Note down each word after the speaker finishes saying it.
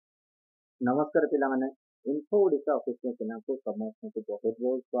नमस्कार पिला माने इन्फो ओडिशा ऑफिशियल चैनल को समस्त को बहुत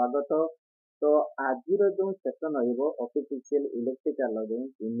बहुत स्वागत। तो आज जो सेशन रहिबो ऑफिशियल इलेक्ट्रिकल जो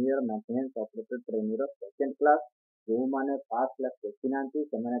junior maintenance operator training row second class जो माने पास क्लास देखि नांती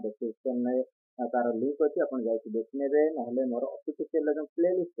से माने डिस्क्रिप्शन में तार लिंक अछि अपन जाई देखनेबे नहले मोर ऑफिशियल जो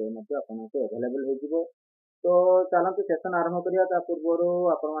प्लेलिस्ट है मते अपन को अवेलेबल हो जिवो। तो चलते सेशन आरंभ करिया ता पूर्व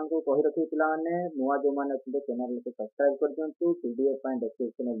आपण मान को कहि रखि पिला माने नुवा जो माने अछि चैनल को सब्सक्राइब कर दियंतु पीडीएफ पाए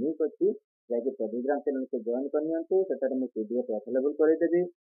डिस्क्रिप्शन में लिंक अछि जाके टेलीग्राम चैनल को जॉइन कर नियंतु सेटारे मु पीडीएफ अवेलेबल करि देबी।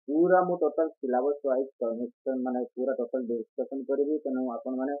 पूरा मु टोटल सिलेबस वाइज कनेक्शन माने पूरा टोटल डिस्कशन करिवि तने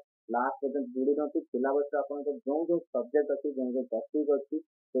आपण माने लास्ट पर्यंत जुड़ी रहंतु। सिलेबस आपण को जो सब्जेक्ट अछि जो टॉपिक अछि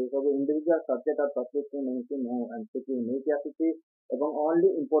से सब इंडिविजुअल सब्जेक्ट और टॉपिक को नहीं मु एमसीक्यू नहीं आसीछि एवं ओनली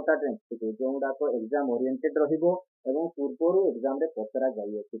इंपोर्टेंट एमसीक्यू जोडा को एग्जाम ओरिएंटेड रहिबो एवं पूर्वरु एग्जाम रे पचरा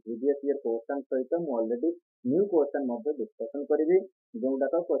जाई अछि। प्रीवियस ईयर क्वेश्चन सहित मु ऑलरेडी न्यू क्वेश्चन मध्ये डिस्कशन करिवि जोडा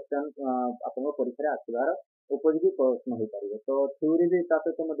को क्वेश्चन आपण परीक्षा रे आसीबार उपयोगी प्रश्न हो पारिबो। तो थ्योरी भी ता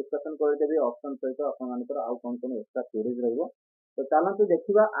सहित मु डिस्कशन कर देबी ऑप्शन सहित आपण मानकर आउ कोन एक्स्ट्रा थ्योरीज रहिबो। तो चलंतु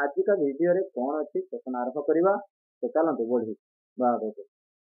देखिबा आज का वीडियो रे कोन अछि सेशन आरंभ करिबा। तो चलंतु बढ़ी बाबा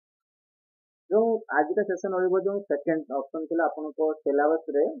जो आज का सेशन रहिबो जो सेकंड ऑप्शन थिला आपण को सिलेबस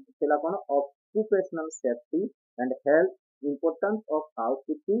रे थिला कोन occupational safety and health importance of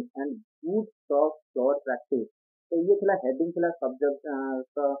housekeeping and good stock floor practice. तो ये थिला हेडिंग थिला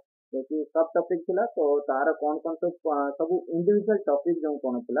सब्जेक्ट जो सब टॉपिक थिला। तो तार कोन सब इंडिविजुअल टॉपिक जो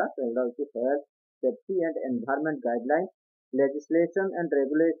कोन थिला तो एडा होची health safety and environment guideline legislation and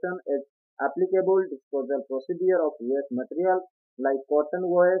regulation is applicable disposal procedure of waste material like cotton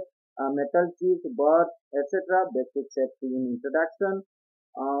waste, metal chips, birds, etc. Basic safety in introduction,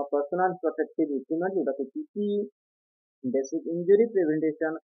 personal protective equipment, जो PPE, basic injury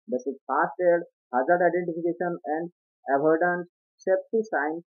prevention, basic first aid, hazard identification and avoidance, safety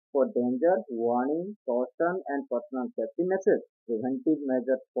signs for danger, warning, caution and personal safety message, preventive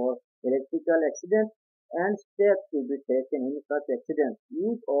measures for electrical accidents and steps to be taken in such accidents,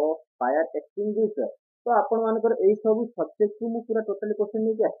 use of fire extinguisher। तो आपण मानकर एई सब subject को मु पूरा totally question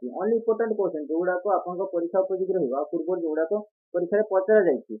नहीं आसी only important question जोड़ा को आपन को परीक्षा उपयोगी रहिबा पूर्व जोड़ा को परीक्षा रे पचरा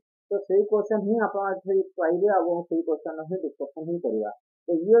जाईची। तो सेही क्वेश्चन ही आपण आज पाइबे आ वो सेही क्वेश्चन ही डिस्कशन ही करिया।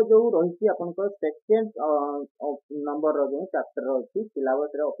 तो ये जो रहिची आपण को सेकंड नंबर रो जो चैप्टर रो अछि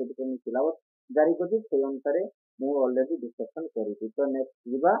सिलेबस रे ऑफिशियल सिलेबस जारी करछि से अनुसार मु ऑलरेडी डिस्कशन करिछि। तो नेक्स्ट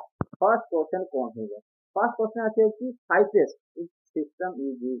जीवा फर्स्ट क्वेश्चन कोन होगा। फर्स्ट क्वेश्चन आछे कि फाइटेस सिस्टम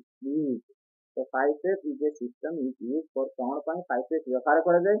इज यूज्ड। तो फाइटेस is a system is used for कोन पाई फाइटेस व्यवहार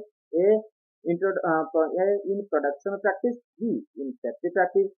करा जाय। ए in production practice, be in safety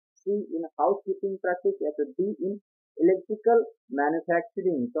practice, C in housekeeping practice या फिर डी इन इलेक्ट्रिकल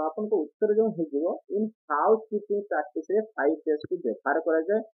मैन्युफैक्चरिंग। तो आपन को उत्तर जो हो जिवो इन हाउसकीपिंग प्रैक्टिस रे फाइटेस को व्यवहार करा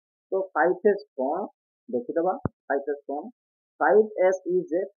जाय। तो फाइटेस कोन देखिदबा। फाइटेस कोन 5S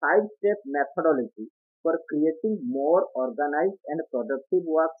is a 5-step methodology for creating more organized and productive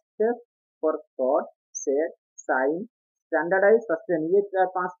workspace for sort, set, sign, standardize, sustain। ये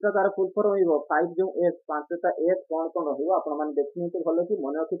पांच प्रकार फुल फॉर्म होइबो। 5 जो एस पांचटा एस कोन रहिबो आपण माने देखनि तो भलो कि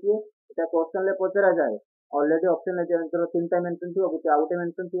मन रखिथिए। एटा क्वेश्चन ले पचरा जाय ऑलरेडी ऑप्शन ले जेंतर तीनटा मेंशन थियो गुटे आउटे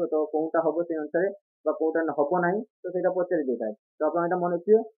मेंशन थियो तो कोनटा हबो से अनुसार बा कोनटा हबो नाही तो सेटा पचरि देताय। तो आपण एटा मन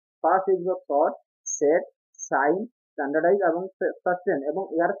रखियो first is the sort, set, sign, standardise एवं सस्टेन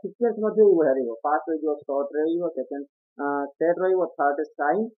एवं यार सीक्वेंस मध्ये उ बाहरिबो। फर्स्ट इज द सॉर्ट रहिबो, सेकंड सेट रहिबो, थर्ड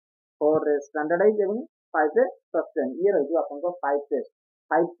साइन, फोर स्टैंडर्डाइज एवं फाइव सस्टेन। ये रहिबो आपन को 5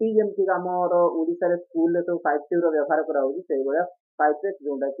 5T जेमति हमर ओडिसा रे स्कूल रे तो 5T रो व्यवहार करा होई सेही बळा 5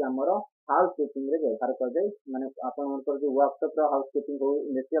 जोंडा कि हमर हाउस कीपिंग रे व्यवहार कर जाय। माने आपन मनकर जो वर्कशॉप रो हाउस कीपिंग हो,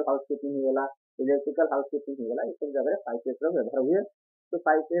 इंडस्ट्रियल हाउस कीपिंग हो गेला, इलेक्ट्रिकल हाउस कीपिंग हो गेला, ई सब जगह रे 5 रो व्यवहार हुए। तो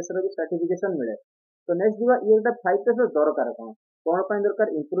 5 रो भी सर्टिफिकेशन मिले। तो नेक्स्ट जीवा ये 5 रो दरकार कोन पाई दरकार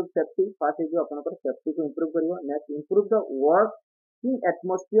इंप्रूव सेफ्टी। फर्स्ट जो आपन सेफ्टी को improve करिवो। Next improve the working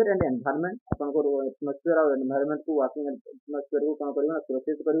atmosphere and environment. आपन को एटमॉस्फेयर और एनवायरनमेंट को वर्किंग एटमॉस्फेयर को कोन करिवो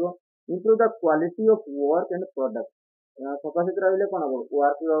सुरक्षित करिवो। Improve the quality of work and product. सफासित रहले कोन हो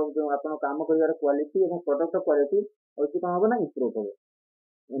वर्क जो आपन काम करिवार क्वालिटी एवं प्रोडक्ट क्वालिटी होची कोन हो ना इंप्रूव हो।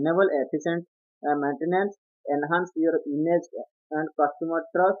 enable efficient maintenance, enhance your image and customer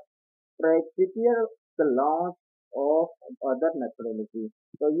trust, prepare the launch of other methodology।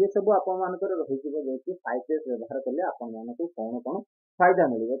 तो ये सब आपण मानकर रही जिवो जे कि 5S व्यवहार करले आपण मानको कोन कोन फायदा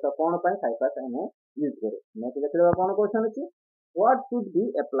मिलिबो। तो कोन पाई 5S हम यूज करू। नेक्स्ट देखिबा कोन क्वेश्चन अछि what should be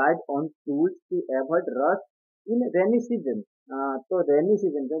applied on tools to avoid rust in rainy season. तो रेनी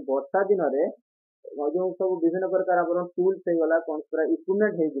सीजन जो वर्षा दिन रे जो सब विभिन्न प्रकार आप टूल्स हो गला कौन पूरा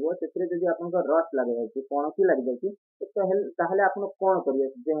इक्विपमेंट हो जब आप रस्ट लग जाए कौन लग जाए तो आप कौन करेंगे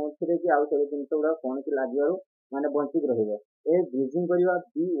जो कि आउ सब जिन गुड़ा कौन लगे माने बंचिक रहा ए ब्रिजिंग करवा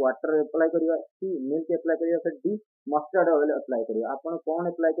बी वाटर एप्लाय करवा सी मिल्क एप्लाय करवा डी मस्टर्ड ऑयल एप्लाय करवा आप कौन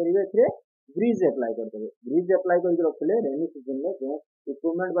एप्लाय करेंगे ब्रिज एप्लाय करते ब्रिज एप्लाय करके रखिले रेनी सीजन में जो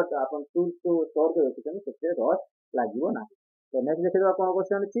इक्विपमेंट बट आप टूल्स को स्टोर कर रखिछन से रस्ट लागो ना। तो नेक्स्ट देखिए कौन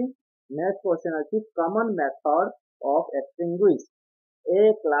क्वेश्चन अच्छी नेक्स्ट क्वेश्चन अच्छी common method of extinguish A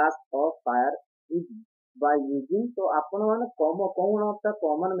class of fire is by using. तो आपण माने कौन सा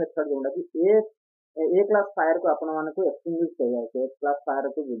कॉमन मेथड जोटा कि ए क्लास फायर को आपण माने को एक्सटिंग्विश कहिया ए क्लास फायर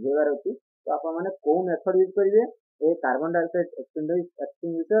को बुझेबार अछि तो आपण माने को मेथड यूज करिवे ए carbon dioxide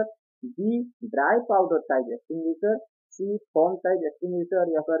extinguisher B dry powder type extinguisher सी फोम टाइप एक्सटिंग्विशर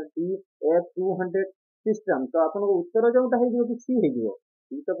या फिर डी F200 सिस्टम। तो आपन को उत्तर जोटा है कि सी है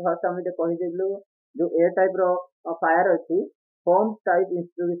ये तो फर्स्ट आम कही देलु जो ए टाइप रो फायर अच्छी फोम टाइप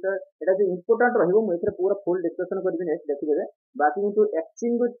एक्सटिंग्विशर एटा जो इंपोर्टेंट रहइबो मु एथरे पूरा फुल डिस्कशन करबी नेक्स्ट देखिबे बाकी किंतु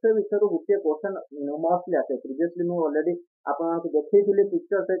एक्सटिंग्विशर विषय गुटे क्वेश्चन मोस्टली आसे प्रीवियसली मु ऑलरेडी आपन को देखैथिले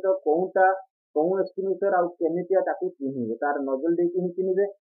पिक्चर सहित कोनटा कौन एक्सटिंग्विशर आ केमितिया ताकू चिन्हिबे तार नजल देकी ही चिन्हिबे।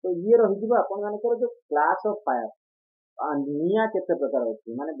 तो ये रहिबो आपन मानकर जो क्लास ऑफ फायर निया केते प्रकार अछि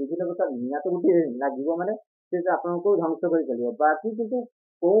माने विभिन्न प्रकार निया तो गुटे लागिबो माने से आपको ध्वंस कर चलिए बाकी किंतु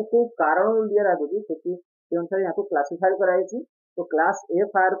को कारण लिया लागुची से अनुसार यहाँ क्लासीफाई कराई तो क्लास ए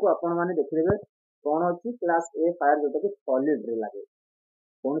फायर को आपण माने देखिबे कौन अच्छी क्लास ए फायर जोटा कि सॉलिड रे लागे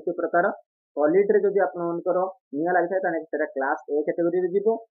कौन से प्रकार सॉलिड रे जदि आपनकर निया लागि थाए ताने सेटा क्लास ए कैटेगरी रे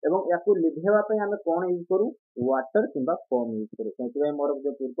जीवो एवं याकू लिभेवा पय हमें कौन यूज करू वाटर किंबा फोम यूज करू सेति मोर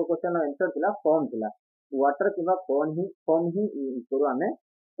जो पूर्व क्वेश्चन आंसर थिला फोम थिला वाटर किंबा फोम ही यूज करू हमें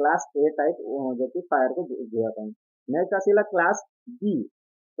क्लास ए टाइप जो कि फायर को बुझेवा पय। नेक्स्ट आसीला क्लास बी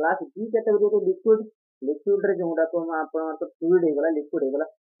कैटेगरी तो लिक्विड रे जोटा को आपण तो फ्लूइड हे गला लिक्विड हे गला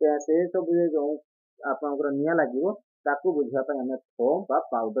से सब जो आपनकर निया लागिवो ताकू बुझा पय हमें फोम बा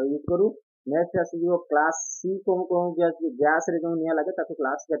पाउडर यूज करू। नेक्स्ट आसीबो क्लास सी को गैस रे जो निया लागे ताकू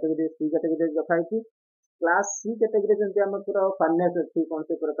क्लास कैटेगरी सी कैटेगरी रखाई छी। क्लास सी कैटेगरी जंती हम पूरा फर्नेस अछि कोन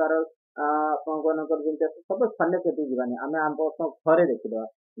से प्रकार आपनकर जंती सब फर्नेस अछि जीवानी हमें हम घरे देखिबा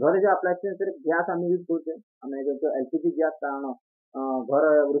घरे जो अप्लायंसेस रे गैस हम यूज करते हमें जो एलपीजी गैस कारण घर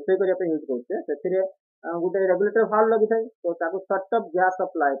रोषे करने यूज करते से गोटे रेगुलेटर वाल्व लगी थाए तो ताको सर्टअप गैस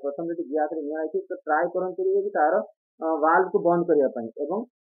सप्लाई प्रथम जब गैस रे निया आइछि तो ट्राई करंतु कि तार वाल्व को बंद करिया पई एवं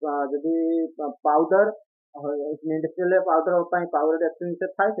जदि powder industrial powder powder extinguisher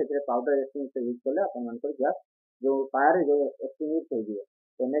थाए से पाउडर एक्सटिंग्विशर यूज कले अपन मानकर गैस जो फायर जो एक्सटिंग्विश हो जिवो।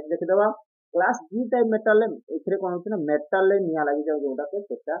 तो नेक्स्ट देखि दबा क्लास बी टाइप मेटल एथरे कोन होछि ना मेटल निया लागि जाउ जोटा के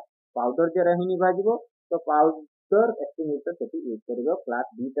सेटा पाउडर जे रही निभा जिवो तो पाउडर एक्सटिंग्विशर सेटी यूज करिवो क्लास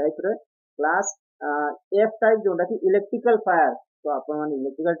बी टाइप रे। क्लास एफ टाइप जोटा कि इलेक्ट्रिकल फायर तो आपण माने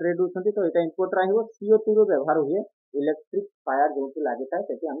इलेक्ट्रिकल ट्रेड होछंती तो एटा इंपोर्ट रहिबो CO2 रो व्यवहार हुए इलेक्ट्रिक फायर जो कि लागि थाए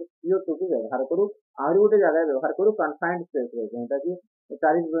सेटी हम CO2 को व्यवहार करू आरो गोटे जगह व्यवहार करू कन्फाइंड स्पेस रे जोटा कि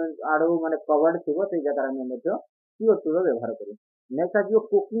चारि आडो माने कवर्ड थिबो से जगह में मध्य CO2 रो व्यवहार करू। नेक्स्ट आ जो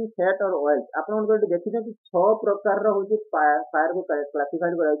कुकिंग फैट और ऑयल आपण को देखि कि 6 प्रकार रो होची फायर को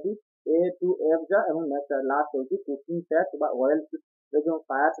क्लासिफाइड कराई A to F जा एवं नेक्स्ट लास्ट होची कुकिंग फैट बा ऑयल रे जो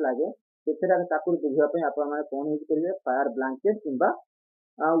फायर लागे सेथरा ताकुर बुझिया पे आपण माने कोन यूज करिवे फायर ब्लैंकेट किंबा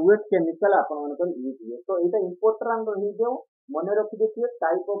वेट केमिकल आपण मानकर यूज हुए। तो एटा इंपोर्टेंट रही जो मने रखि देखिए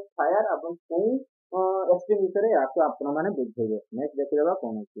टाइप ऑफ फायर आपण कोन एक्सटिंग्विशर है आपको आपण माने बुझेबे। नेक्स्ट देखिबा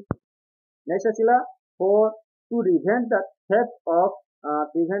कोन अछि next आसिला for to prevent the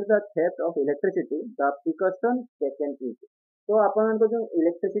theft of electricity the precaution taken is। तो आपण जो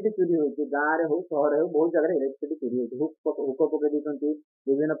इलेक्ट्रिसिटी चोरी होती गाँव रे हो शहर हो बहुत जगह इलेक्ट्रिसिटी चोरी होती हुक पके देते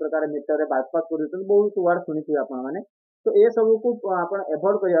विभिन्न प्रकार मीटर रे बाइपास कर देते बहुत वर्ड सुनी आपण माने। तो ये सब को आपण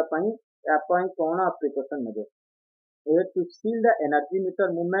एवॉइड करिया पई आपण कोन प्रिकॉशन नेबे ए to seal the energy meter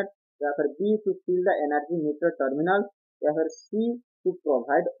movement या फिर B to seal the energy meter terminal या फिर सी to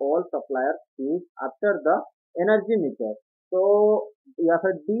provide all suppliers use after the energy meter. तो या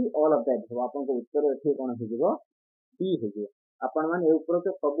फिर डी ऑल ऑफ दैट हो आपन को उत्तर एठी कोन हो जिवो डी हो जिवो। आपण माने ए ऊपर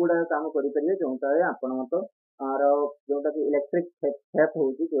के सबुडा काम करि परिबे जोंटा रे आपण मत आर जोंटा कि इलेक्ट्रिक थेफ्ट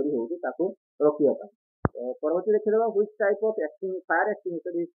होउची चोरी होउची ताको रोकिया पई। तो परवर्ती देखि देबा which type of fire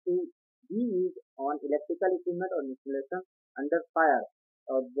extinguisher is to be used on electrical equipment और इंस्टॉलेशन अंडर फायर।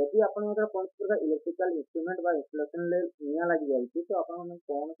 और यदि आपण मतलब कौन प्रकार इलेक्ट्रिकल इंस्ट्रूमेंट बा इंस्टॉलेशन ले निया लागि जाई तो आपण माने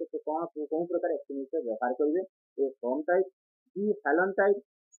कोन प्रकार एक्सटिंग्विशर व्यवहार करिवे ए form type B halon type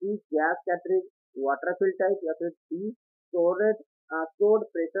सी gas cartridge water fill type या फिर D storage stored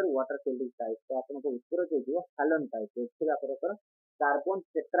pressure water filling type तो आपनको उत्तर जो halon type एथिरे आपनकर कार्बन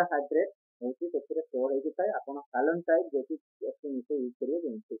टेट्राहाइड्रेट होची तेथिरे स्टोर हेकी थाए आपण halon type जेकी मिसे यूज करियो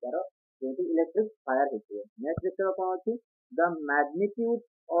जेंति तार जेंति इलेक्ट्रिक फायर हेची नेक्स्ट देखिबा कोन अछि the magnitude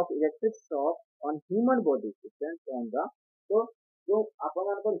of electric shock on human body depends on the तो जो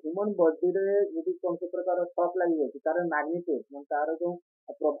आपनकर ह्यूमन बॉडी रे यदि कोन से प्रकार शॉक लागि जाय तार मैग्नीट्यूड मन तार जो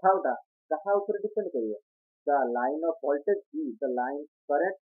प्रभावटा कहा ऊपर डिपेंड करियो the line of voltage G, the line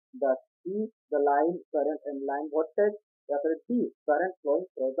current, the C, the line current and line voltage, या फिर D, current flowing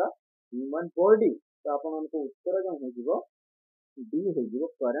through the human body. तो आपण मानको उत्तर जो हो डी हो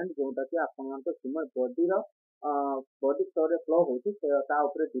करंट जोटा कि आपण मानको ह्यूमन बॉडी रो बॉडी स्टोर फ्लो होची ता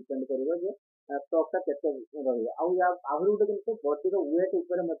ऊपर डिपेंड करिवो जे स्टॉक ता केते रहइबो आ या आहुर उडे किंतु बॉडी रो वेट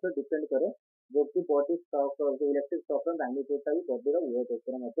ऊपर मते डिपेंड करे जो कि बॉडी स्टॉक जो इलेक्ट्रिक स्टॉक रो मैग्नीट्यूड ता बॉडी रो वेट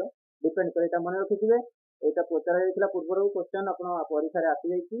ऊपर मते डिपेंड करे ता मन रखिथिबे एटा पचरा जायतिला पूर्वरो क्वेश्चन आपण परीक्षा रे आसी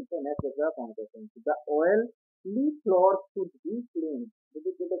जायछि तो नेक्स्ट देखा कोन question the oil Lee floor should be clean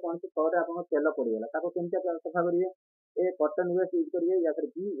यदि केते कोन से फ्लोर रे आपण तेल पड़ी गेला ताको केनता सफा करिवे ए कॉटन वेस्ट यूज करिए या फिर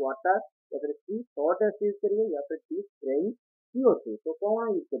बी वाटर या फिर सी सॉल्ट यूज करिए या फिर डी स्प्रेइंग CO2 तो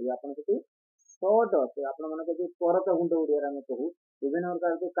कौन यूज करिए आपण से सॉल्ट से आपण माने जो परत गुंड उड़िया रे कहू विभिन्न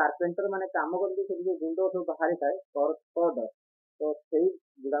प्रकार जो कारपेंटर माने काम करते से जो गुंड सब बाहरी थाए सॉल्ट तो सेही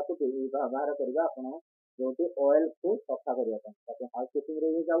गुडा को व्यवहार करबा आपण जो ऑयल को सफा करिया ताकि हाउसकीपिंग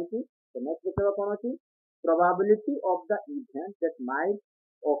रे जाउची तो नेक्स्ट देखबा कोन अछि probability of the event that might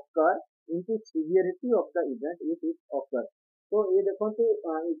occur into severity of the event if it occur तो ये देखो तो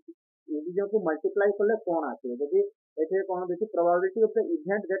ये जो को मल्टीप्लाई करले कोन आछे यदि एथे कोन देखि probability of the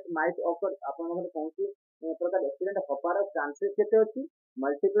event that might occur आपन मतलब कोन सी प्रकार एक्सीडेंट होपार चांसेस केते अछि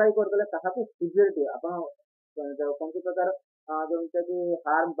मल्टीप्लाई कर देले कहा को सिवियरिटी आपन जो कोन सी प्रकार जो कि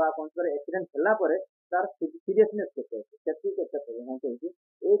हार्म बा कोन सी एक्सीडेंट हला परे तार सीरियसनेस केते अछि केते केते हम कहू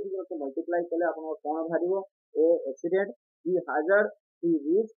ए चीज को मल्टीप्लाई करले आपन कोन भारिबो ए एक्सीडेंट बी हैजर्ड सी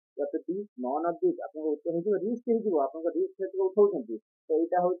रिस्क या फिर डी नॉन ऑफ दिस आपन उत्तर हे रिस्क हे जीवो आपन रिस्क से उठाउ छथि तो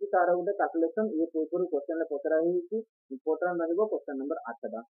एटा होची तार गुटे कैलकुलेशन ये पूरा क्वेश्चन ले पचरा हेची इंपोर्टेंट रहइबो क्वेश्चन नंबर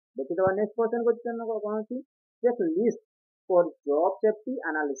 8 टा देखि दवा नेक्स्ट क्वेश्चन कोन अछि check list for job safety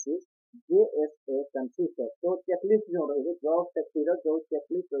analysis JSA consist तो चेकलिस्ट जो रहइबो जॉब सेफ्टी रो जो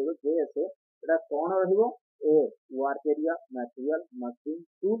चेकलिस्ट रहइबो JSA एटा कोन रहइबो ए work area material machine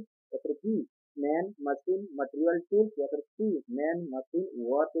tool या फिर B man machine material tool या फिर सी man machine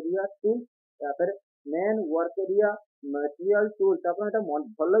work area tool या फिर man work area material tool आपण एटा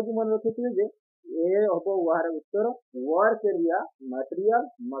भलो कि मन रखिथिबे जे ए हबो वार उत्तर work area material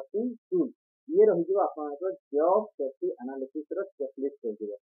machine tool ये रहि जो आपण जॉब सेफ्टी एनालिसिस रो चेकलिस्ट हो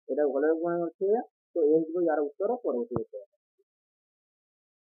जिवो एटा भलो गुण अछि तो ए जो यार उत्तर परवर्ती होते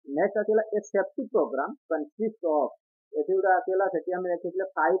next आतिला A safety programme consist of एथिउडा आतिला सेठी हम देखिले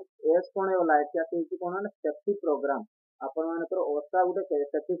 5S कोन होला एठी आति कोन ना सेफ्टी प्रोग्राम आपण मानकर ओसा गुटे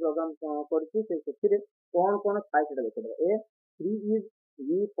सेफ्टी प्रोग्राम करछि से सेठी कोन कोन फाइट देखिले ए 3 is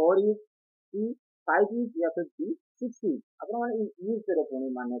B 4 is C 5 is या फिर डी 6 इज आपण माने यूज करे कोन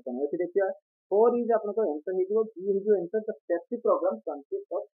माने कोन एठी देखिया 4 इज आपण को आंसर हे जो बी हे जो answer the safety programme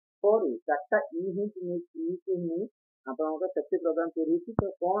consist of 4 is चारटा ई आपन सेफ्टी प्रोग्राम करी तो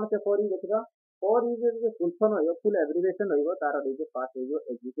कौन से फॉर देखा फॉर जो फुल फॉर्म है फुल एब्रिविएशन रहइबो तार जो पार्ट है जो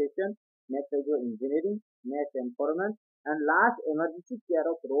एजुकेशन नेक्स्ट है जो engineering next empowerment and last emergency care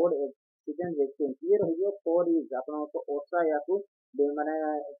of road accident vaccine ये रहइबो फॉर इज आपन को ओसा या को माने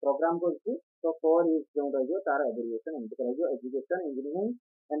प्रोग्राम करछि तो फॉर इज जो रहइबो तार abbreviation and रहइबो education engineering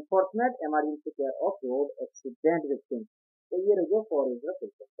enforcement emergency care of road accident vaccine तो ये रहइबो फॉर इज रो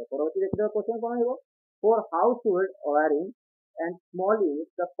तो परवर्ती देखिबो क्वेश्चन कोन हेबो for household wiring and small units,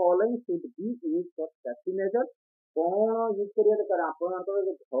 the following should be used for safety measures. कौन यूज करिए तो कर आपण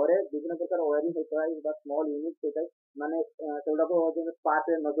घरे विभिन्न प्रकार वायरिंग होता है बा स्मॉल यूनिट होता है माने सेटा को जो स्पार्क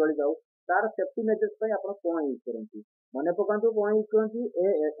न जଳି जाऊ तार सेफ्टी मेजर्स पे आपण कोन यूज करंती माने पकांतु कोन यूज करंती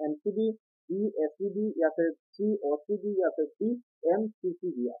ए एमसीबी बी एससीबी या फिर सी ओसीबी या फिर डी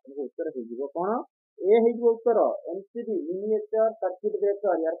एमसीसीबी आपण को उत्तर हे जीवो कोन ए हे जो उत्तर एमसीबी मिनिएचर सर्किट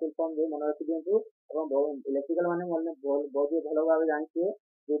ब्रेकर यार फुल फॉर्म जो मन रखि दियंतु एवं इलेक्ट्रिकल माने मन बहुत भलो भाबे जानछिए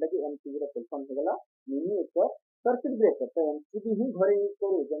जेटा कि एमसीबी रो फुल फॉर्म हे गला मिनिएचर सर्किट ब्रेकर तो एमसीबी ही घरे यूज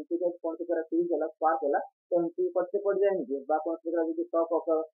करू जेंति कि कोन से तरह फ्यूज होला स्पार्क होला तो एमसीबी पड़ते पड़ जाए नहीं बा कोन से तरह यदि शॉक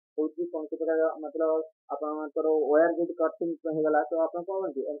ऑकर होची कोन से तरह मतलब आपन करो वायर यदि कटिंग हे गला तो आपन कोन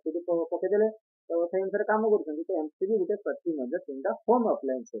एमसीबी को पके देले तो सेम से काम करछन तो MCB Gute safety measure in the home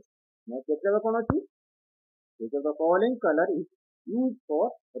appliances मैं केतबा कोन अछि because the following color is used for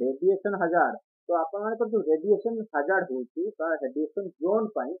radiation hazard तो आपण माने पर जो रेडिएशन hazard होची ता रेडिएशन जोन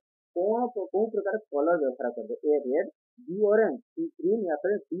पाई कौन कौ प्रकार कलर व्यवहार करबे ए red be orange C green या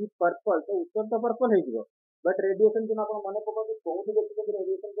फिर डी पर्पल तो उत्तर तो पर्पल हो बट रेडिएशन जो आप मन पकाते कौन देखते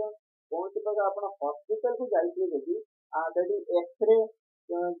रेडिएशन जो कौन सी प्रकार आप हॉस्पिटल को जाइए देखी आदि एक्सरे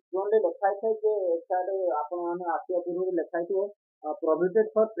जोन लिखा है कि आपण मैंने आसिया पूर्व लिखा है प्रोहिबिटेड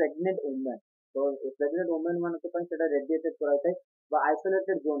फॉर प्रेग्नेंट वुमेन तो प्रेग्नेंट वुमेन मान रेडिएटेड कराई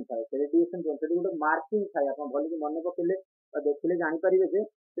आइसोलेटेड जोन थाए रेडिएशन जोन से गोटे मार्किंग थाए आप भल कि मन पकेले देखिले जापर जे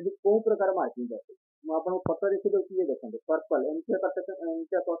कौ प्रकार मार्किंग है मुझे फटो देखी दूसरी ये देखते पर्पल एमती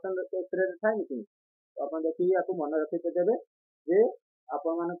पर्सन एक्सरे थाए कि आप देखिए आपको मन रखिदेवे जे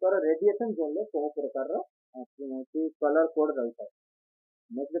आपण मानकर रेडिएशन जोन में कौ प्रकार कलर कोड रही है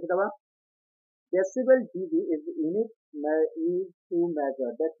नेक्स्ट देखा decibel dB is unit use to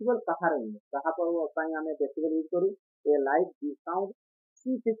major decibel कहाँ यूनिट कहाँ पर आम डेसिबल यूज करूँ ए light B sound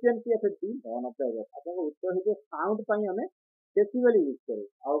C frequency F D one of the आप उत्तर है साउंड आम डेसिबल यूज करूँ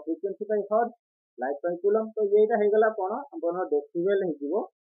आउ फ्रिक्वेंसी हर्ट लाइट कूलम तो ये होगा कौन अपन डेसिबल हो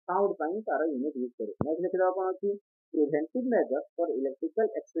साउंड तार यूनिट यूज करूँ नेक्स्ट देखिए कौन अच्छी preventive measure for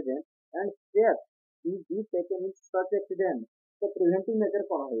electrical accident and steps to be taken in such accident तो प्रिवेंटिव मेजर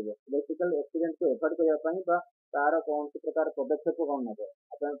कौन हो इलेक्ट्रिकल एक्सीडेंट को एभॉइड करने तार कौन सी प्रकार पदक्षेप कौन ने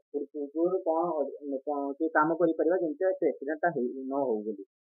पूर्व कौन कम कर जमी एक्सीडेंटा न हो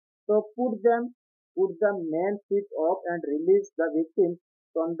तो put the main switch off and release the victim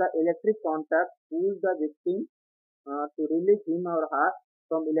from the electric contact pull the victim to release him or her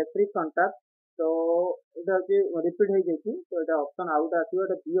from electric contact तो ये रिपीट हो जाए तो ये ऑप्शन आउट आसो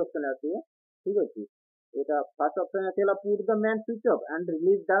बी ऑप्शन आसो ठीक अच्छे এটা ফার্স্ট অপশন আসিলা put the man switch off and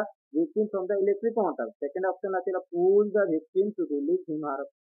release the victim from the electric contact second option আসিলা pull the victim to release him R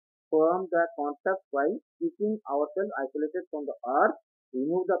from the contact while keeping ourselves isolated from the earth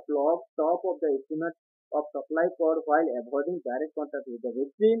remove the plug top of the instrument of supply cord while avoiding direct contact with the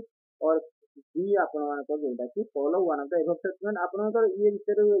victim or B आपण मानकर जोटा कि follow one of the above statement आपनकर ये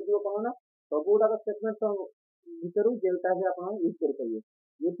विषय जो कौन ना सब गुड़ाक स्टेटमेंट भितर जोटा भी आप यूज करेंगे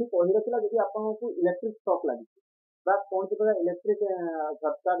ये कही रखा जब आपको इलेक्ट्रिक शॉक लगी कौन सी प्रकार इलेक्ट्रिक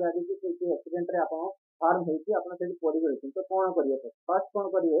झटका लगी एक्सीडेंट आप हार्म होती पड़े तो कौन करेंगे फर्स्ट कौन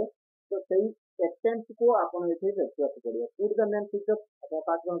करेंगे तो सही एक्सटेंट को आपको देखा पड़े put the main switch off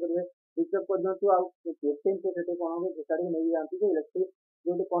fast कौन करेंगे स्विच ऑफ कर दिखाँ आउटिंग को कौन हो घोषाड़ी नहीं जाती इलेक्ट्रिक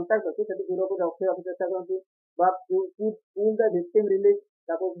जो कंटाक्ट अच्छे से दूर को रखा चेष्टा करती pull the victim release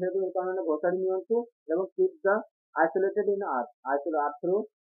घोषाड़ी नियंतु keep the isolated in earth through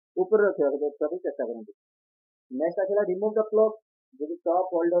ऊपर रखा चेष्टा करती नेक्स्ट आसला रिमूव द प्लग जो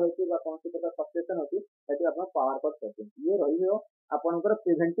टॉप होल्डर अच्छी कौन सी प्रकार सबस्टेशन अच्छी ये आप पावर कट करते ये रही आपंकर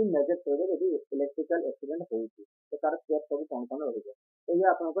प्रिवेंटिव मेजर करेंगे जब इलेक्ट्रिकल एक्सीडेंट हो तार स्टेप सब कौन कौन रही तो ये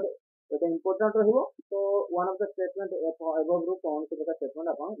आपंकर ये इंपोर्टाट तो one of the statement above रू कौन सी प्रकार स्टेटमेंट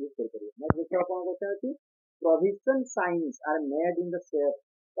आप यूज करेंगे नेक्स्ट देखिए कौन क्वेश्चन अच्छी provision science are made in the shape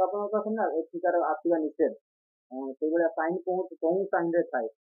तो आप एथिकार आसवा निषेध से साइन कौन साइन रे थाए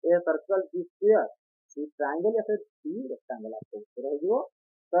a circle B square C triangle या फिर डी रेक्टेंगल आपको उत्तर हो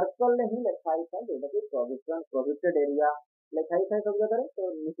सर्कल ने ही लिखा ही था जोटा कि प्रोविजन प्रोहिबिटेड एरिया लिखा ही था सब जगह तो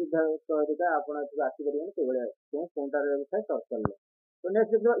निषिद्ध तरीका आप आसपारे क्यों कौनटा था सर्कल तो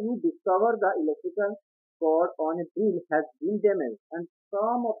नेक्स्ट देखो you discover the electrical cord on a drill has been damaged and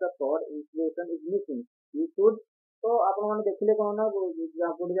some of the cord insulation is missing you should तो आपण मैंने देखिले कौन ना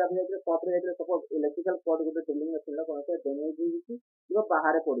सपोज इलेक्ट्रिकल कॉर्ड गोटे ड्रिलिंग मशीन कौन से डैमेज हो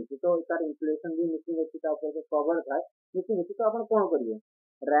बाहर पड़ी तो तार इंसुलेशन भी मिसिंग अच्छी कवर थाए मिसिंग अच्छी तो आप कौन करेंगे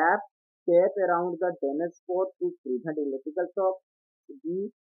rap tape around the damage spot to prevent electrical shock B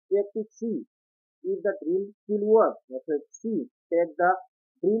check to C if the drill still works C take the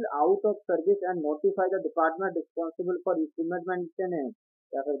drill out of service and notify the department responsible for equipment maintenance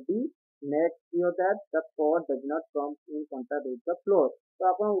या फिर D make sure that the cord does not come in contact with the floor तो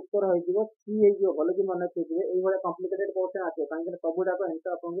आप उत्तर हो सी हो भले कि मन रखिए ये कॉम्प्लिकेटेड क्वेश्चन आसे कहीं सबूक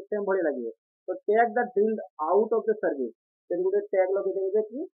एंसर आपको सेम भाई लगे तो take the drill out of the service गोटे टैग लगे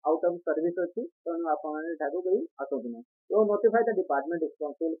कि आउट ऑफ सर्विस अच्छी तो आपको कहीं आसतु तो notify the department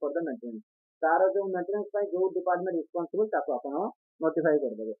responsible for the maintenance तार जो मेंटेनेंस जो डिपार्टमेंट रिस्पांसिबल आप नोटिफाई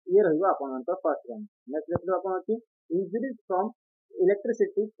करदे ये रहा फर्स्ट वन नेक्स्ट देखो आप अच्छी injuries from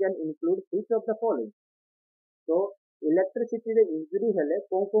electricity can include which of the following तो इलेक्ट्रिसिटी रे इंजुरी हेले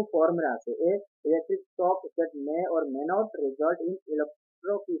कौन फॉर्म रे आसे ए इलेक्ट्रिक शॉक दैट मे और may not result in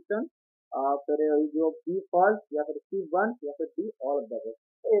electrocution फिर जो बी फॉल्ट या फिर सी वन या फिर डी ऑल ऑफ द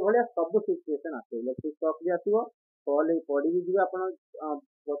तो ये सब सिचुएशन आसे इलेक्ट्रिक शॉक भी आसो फॉल पड़ी भी आप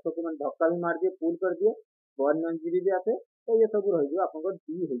पछ को धक्का भी मार दिए पुल कर दिए बर्न इंजुरी भी आसे तो ये सब रही आप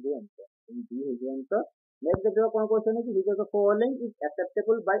डी हो आंसर डी हो आंसर नेक्स्ट देखिए कौन क्वेश्चन है कि which of the following is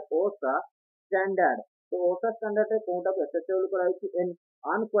acceptable by OSHA standard। तो OSHA standard रे कोनटा acceptable कराई कि an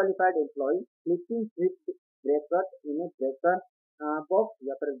unqualified employee flipping switch breakers in a breaker box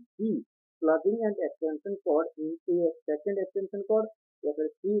या फिर B plugging an extension cord into a second extension cord या फिर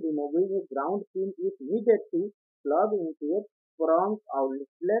C removing a ground pin if needed to plug into a prong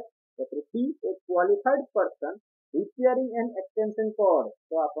outlet या फिर D a qualified person repairing an extension cord।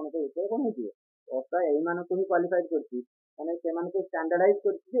 तो आपन को उत्तर कोन हेतिए OSHA एई मानको ही qualified करछि माने सेमानको स्टैंडर्डाइज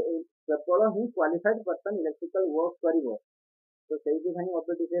करछि जे केवल ही क्वालिफाइड पर्सन इलेक्ट्रिकल वर्क करिवो। तो सेही खानी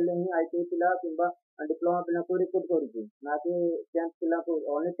ओपीटीसीएल ही आईटीआई पिला किंबा डिप्लोमा पिला को रिक्रूट करूछि ना कि 10th पिला को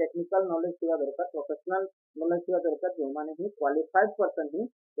ओनली टेक्निकल नॉलेज थिबा दरकार प्रोफेशनल नॉलेज थिबा दरकार जो माने ही क्वालिफाइड पर्सन ही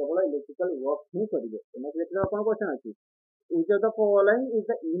केवल इलेक्ट्रिकल वर्क ही करिवो। एने देखिलो कोन क्वेश्चन अछि which of the following is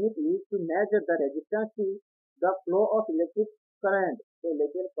the unit used to measure the resistance to the flow of electric current। तो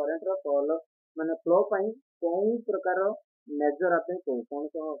इलेक्ट्रिक करंट रो फॉलो माने फ्लो पाई कोन प्रकार मेजर आपे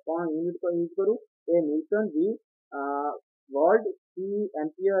कौन यूनिट को यूज करू A Newton B volt C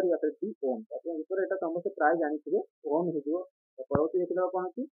ampere या फिर D ओम। अपन ऊपर एटा समस्त प्राय जानि छिबे ओम हिजो। तो परवर्ती देखिलो कोन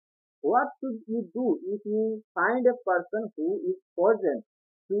कि what should you do if you find a person who is poisoned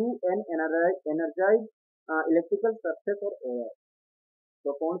to an energized electrical surface or air।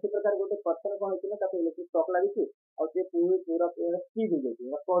 तो कौन से प्रकार गोटे पर्सन कोन होइछ ना ताके इलेक्ट्रिक शॉक लागि और से पूरा की हो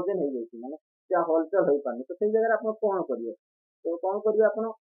जाइए पॉइजन हो जाइए माने क्या हलचल हो पानी। तो सही जगह आप कौन करिए तो कौन करिए आप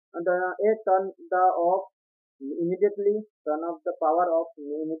ए turn the of immediately turn off the power off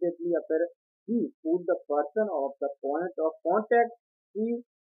immediately या फिर B put the person of the point of contact C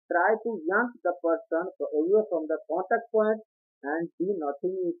try to yank the person away from the contact point and D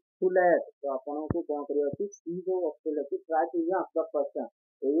nothing is too late। तो आपन को कौन करियो अछि C जो option अछि try to yank the person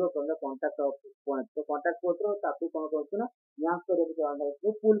away from the contact of point। तो contact point रो ताकू कौन करछ ना yank करे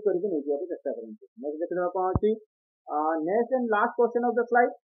के पुल करके नै दिया चेष्टा करंतु। नेक्स्ट देखिलो कौन अछि next and last question of the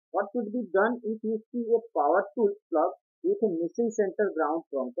slide what should be done if you see a power tool plug with a missing center ground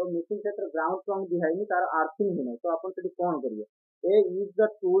prong। तो missing center ground prong दिहाइनी तार अर्थिंग ही नहीं। तो अपन सेठी कौन करिए A use the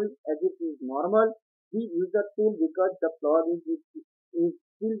tool as it is normal B use the tool because the plug is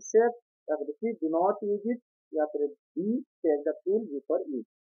still safe या फिर C do not use it या फिर D take the tool before use।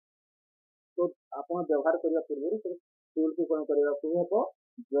 तो आपण व्यवहार करिया पूर्व टूल को कोन करिया को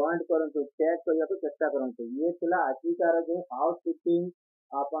जॉइंट करंतु चेक करिया को चेष्टा करंतु। ये थिला आजिकार जो हाउस कीपिंग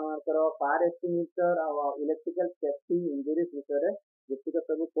आपनकर फायर एक्सटिंग्विशर और इलेक्ट्रिकल सेफ्टी इंजुरीज विषय रे जेतिक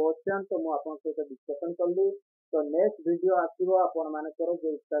सब क्वेश्चन तो मु आपन से डिस्कशन करली। तो नेक्स्ट वीडियो आसीबो आपन मानकर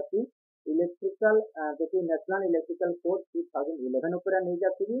जे कि इलेक्ट्रिकल जो नेशनल इलेक्ट्रिकल कोड 2011 ऊपर नै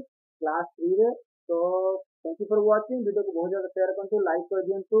जातिबी क्लास 3 रे। तो thank you for watching video को बहुत ज्यादा शेयर करंतु लाइक कर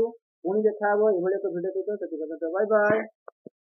दियंतु पुणी देखा हबो एभले एक वीडियो देखो बाय बाय।